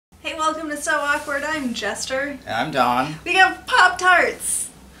Hey, welcome to So Awkward. I'm Jester. And I'm Don. We got Pop Tarts.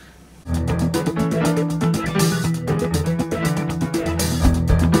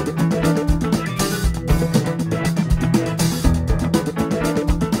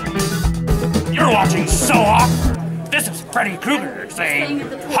 You're watching So Awkward. This is Freddy Krueger saying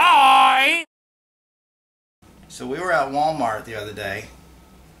hi. So we were at Walmart the other day.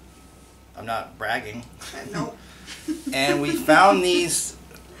 I'm not bragging. Nope. And we found these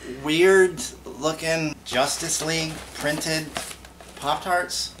weird looking Justice League printed Pop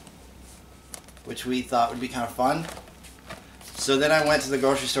Tarts, which we thought would be kind of fun. So then I went to the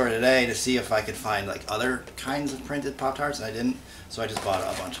grocery store today to see if I could find like other kinds of printed Pop Tarts, and I didn't. So I just bought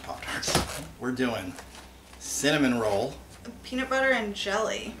a bunch of Pop Tarts. We're doing cinnamon roll, Peanut butter and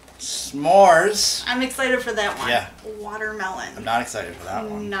jelly. s'mores. I'm excited for that one. Yeah. Watermelon. I'm not excited for that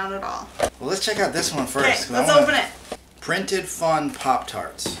one. Not at all. Well, let's check out this one first. Okay, 'cause let's I wanna- open it. Printed Fun Pop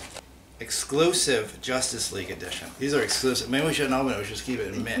Tarts. Exclusive Justice League edition. These are exclusive. Maybe we shouldn't open it. We should just keep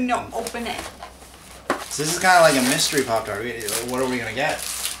it in mint. No, open it. So this is kind of like a mystery Pop Tart. What are we going to get?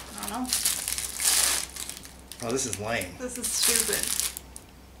 I don't know. Oh, this is lame. This is stupid.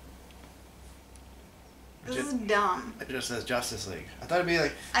 This is dumb. It just says Justice League. I thought it'd be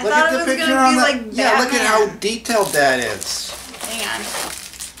like. I look thought at it the was picture gonna on be the. like Yeah, look at how Batman. detailed that is. Hang on.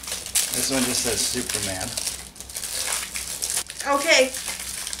 This one just says Superman. Okay.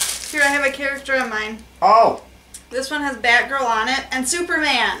 Here, I have a character in mine. Oh! This one has Batgirl on it and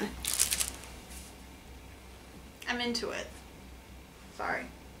Superman. I'm into it. Sorry.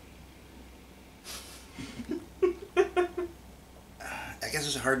 I guess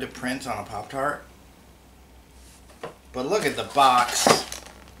it's hard to print on a Pop Tart. But look at the box.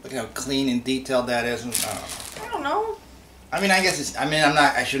 Look at how clean and detailed that is. And, I don't know. I mean, I guess it's. I mean,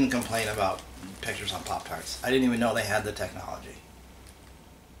 I shouldn't complain about pictures on Pop Tarts. I didn't even know they had the technology.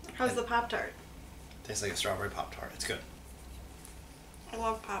 How's the Pop Tart? Tastes like a strawberry Pop Tart. It's good. I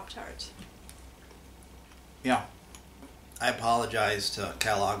love Pop Tarts. Yeah. I apologize to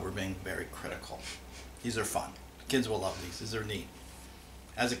Kellogg. We're being very critical. These are fun. Kids will love these. These are neat.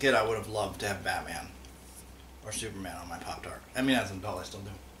 As a kid, I would have loved to have Batman or Superman on my Pop Tart. I mean, as an adult, I still do.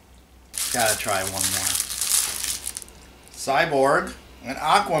 Gotta try one more. Cyborg and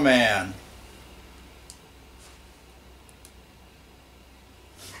Aquaman.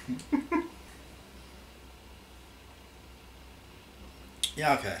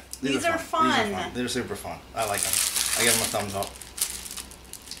 Yeah, okay. These are fun. They're super fun. I like them. I give them a thumbs up.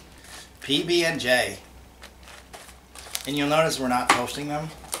 PB&J. And you'll notice we're not toasting them.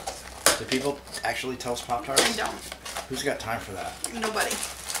 Do people actually toast Pop-Tarts? I don't. Who's got time for that? Nobody.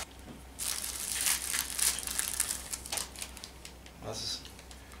 This is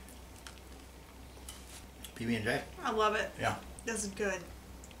PB&J. I love it. Yeah. This is good.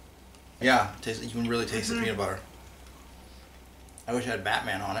 Yeah, you can really taste the peanut butter. I wish I had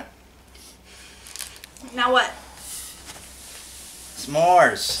Batman on it. Now what?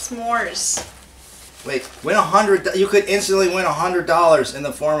 S'mores. S'mores. Wait, win $100. You could instantly win $100 in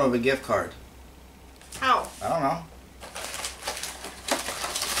the form of a gift card. How? I don't know.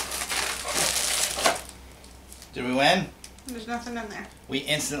 Did we win? There's nothing in there. We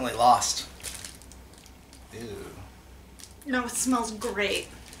instantly lost. Ew. No, it smells great.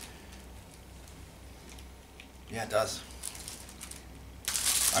 Yeah, it does.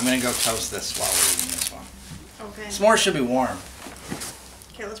 I'm gonna go toast this while we're eating this one. Okay. S'mores should be warm.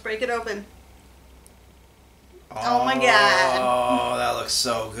 Okay, let's break it open. Oh my god. Oh, that looks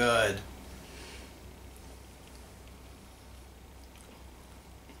so good.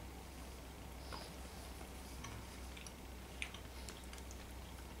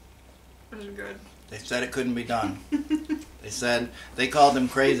 This is good. They said it couldn't be done. They called them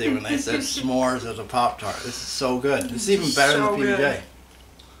crazy when they said s'mores as a Pop-Tart. This is so good. This is even better So than the PBJ. good.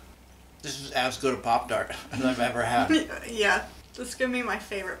 This is as good a Pop-Tart as I've ever had. Yeah. This is gonna be my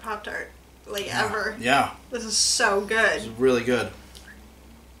favorite Pop Tart. Like ever. Yeah. This is so This is good. really good.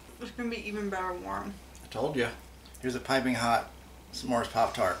 It's gonna be even better warm. I told you. Here's a piping hot s'mores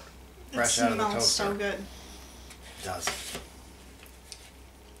Pop-Tart. Fresh It out of the smells toaster. so good. It does.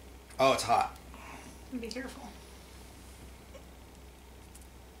 Oh, it's hot. Be careful.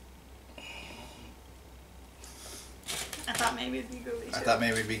 I thought maybe it'd be gooey too. I thought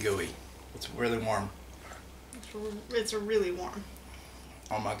maybe it'd be gooey. It's really warm. It's really warm.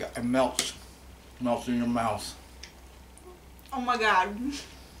 Oh my god, it melts. Melts in your mouth. Oh my god.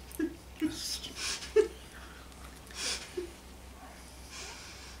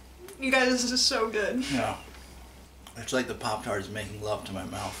 You guys, this is so good. Yeah. It's like the Pop-Tart is making love to my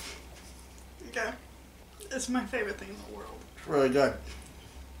mouth. Okay. It's my favorite thing in the world. It's really good.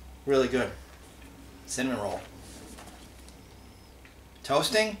 Really good. Cinnamon roll.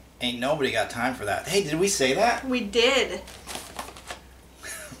 Toasting? Ain't nobody got time for that. Hey, did we say that? We did.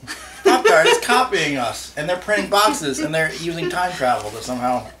 Pop Tart is copying us, and they're printing boxes, and they're using time travel to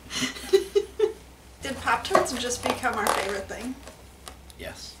somehow. Did Pop Tarts just become our favorite thing?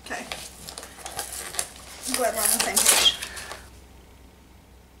 Yes. Okay. I'm glad we're on the same page.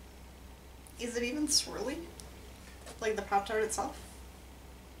 Is it even swirly? Like the Pop Tart itself?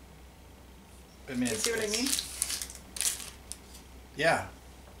 I mean, You see what I mean? Yeah.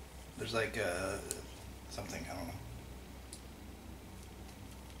 There's like something, I don't know.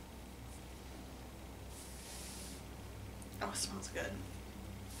 Oh, it smells good.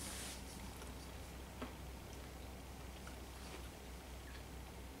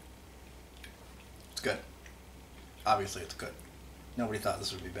 It's good. Obviously, it's good. Nobody thought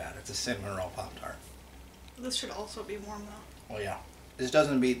this would be bad. It's a cinnamon roll Pop Tart. This should also be warm though. Well, yeah. This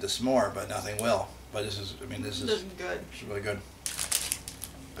doesn't beat the s'more, but nothing will. But this is, I mean, this is good. It's really good.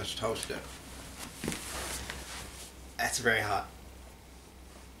 Let's toast it. That's very hot.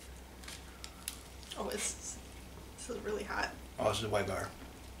 Oh, this is really hot. Oh, this is way better.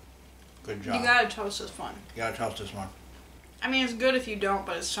 Good job. You gotta toast this one. You gotta toast this one. I mean, it's good if you don't,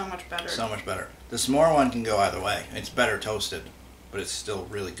 but it's so much better. So much better. The s'more one can go either way. It's better toasted, but it's still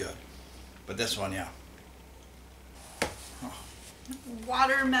really good. But this one, yeah. Oh.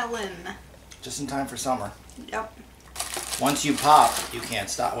 Watermelon. Just in time for summer. Yep. Once you pop, you can't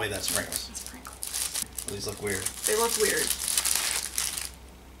stop. Wait, that's sprinkles. Sprinkles. These look weird. They look weird.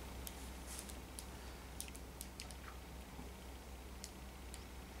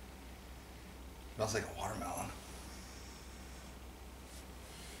 Smells like a watermelon.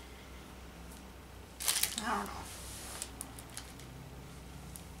 I don't know.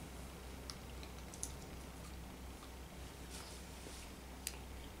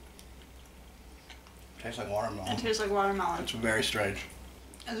 Tastes like watermelon. It tastes like watermelon. It's very strange.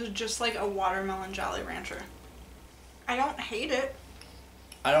 It's just like a watermelon Jolly Rancher. I don't hate it.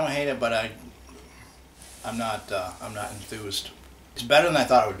 I don't hate it, but I'm not enthused. It's better than I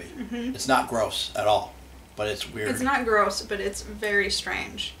thought it would be. Mm-hmm. It's not gross at all, but it's weird. It's not gross, but it's very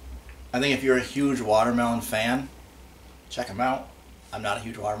strange. I think if you're a huge watermelon fan, check them out. I'm not a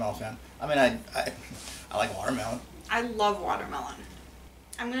huge watermelon fan. I mean, I like watermelon. I love watermelon.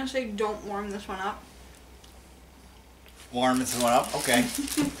 I'm gonna say don't warm this one up. Warm this one up? Okay.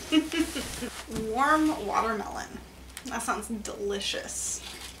 Warm watermelon. That sounds delicious.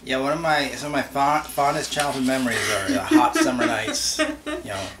 Yeah, some of my fondest childhood memories are hot summer nights. You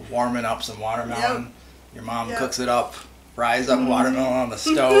know, warming up some watermelon. Yep. Your mom Yep. cooks it up, fries up watermelon on the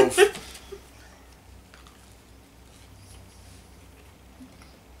stove.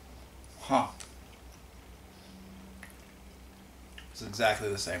 Huh. It's exactly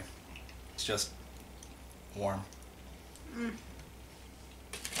the same. It's just warm.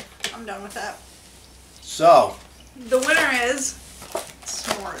 I'm done with that. So, The winner is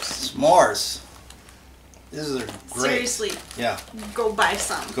s'mores. s'mores. These are great. Seriously, Yeah, go buy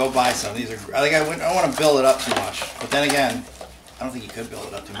some. go buy some. These are. I think I don't want to build it up too much, but then again, I don't think you could build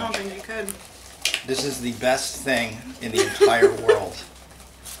it up too I don't much. think you could. This is the best thing in the entire world.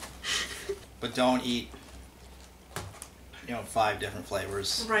 But don't eat, 5 different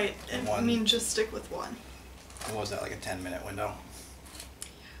flavors. Right. in I one. mean, just stick with one. What was that, like a 10-minute window?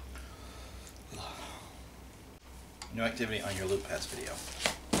 New activity on your Loop Pets video.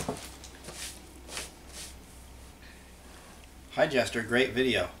 Hi Jester, great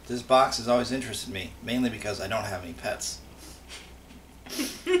video. This box has always interested me, mainly because I don't have any pets.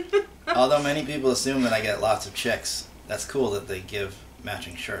 Although many people assume that I get lots of chicks, that's cool that they give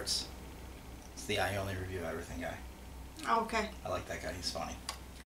matching shirts. It's the I Only Review Everything guy. Oh, okay. I like that guy, he's funny.